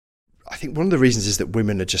think one of the reasons is that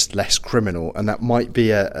women are just less criminal, and that might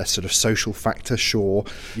be a sort of social factor. Sure,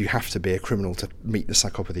 you have to be a criminal to meet the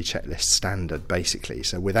psychopathy checklist standard, basically.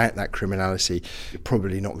 So without that criminality, you're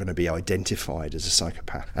probably not going to be identified as a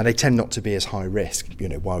psychopath. And they tend not to be as high risk.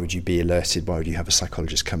 Why would you be alerted? Why would you have a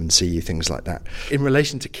psychologist come and see you? Things like that. In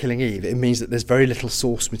relation to Killing Eve, it means that there's very little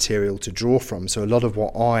source material to draw from. So a lot of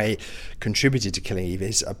what I contributed to Killing Eve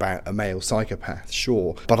is about a male psychopath,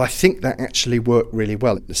 sure. But I think that actually worked really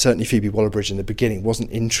well. Certainly Phoebe Waller-Bridge in the beginning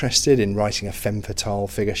wasn't interested in writing a femme fatale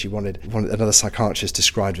figure. She wanted another psychiatrist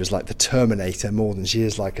described her as like the Terminator more than she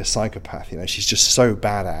is like a psychopath. She's just so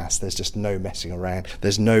badass. There's just no messing around.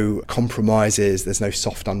 There's no compromises. There's no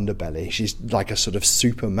soft underbelly. She's like a sort of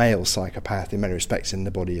super male psychopath in many respects in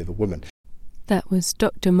the body of a woman. That was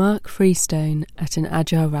Dr. Mark Freestone at an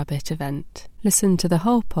Agile Rabbit event. Listen to the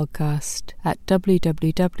whole podcast at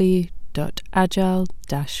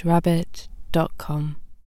www.agile-rabbit.com.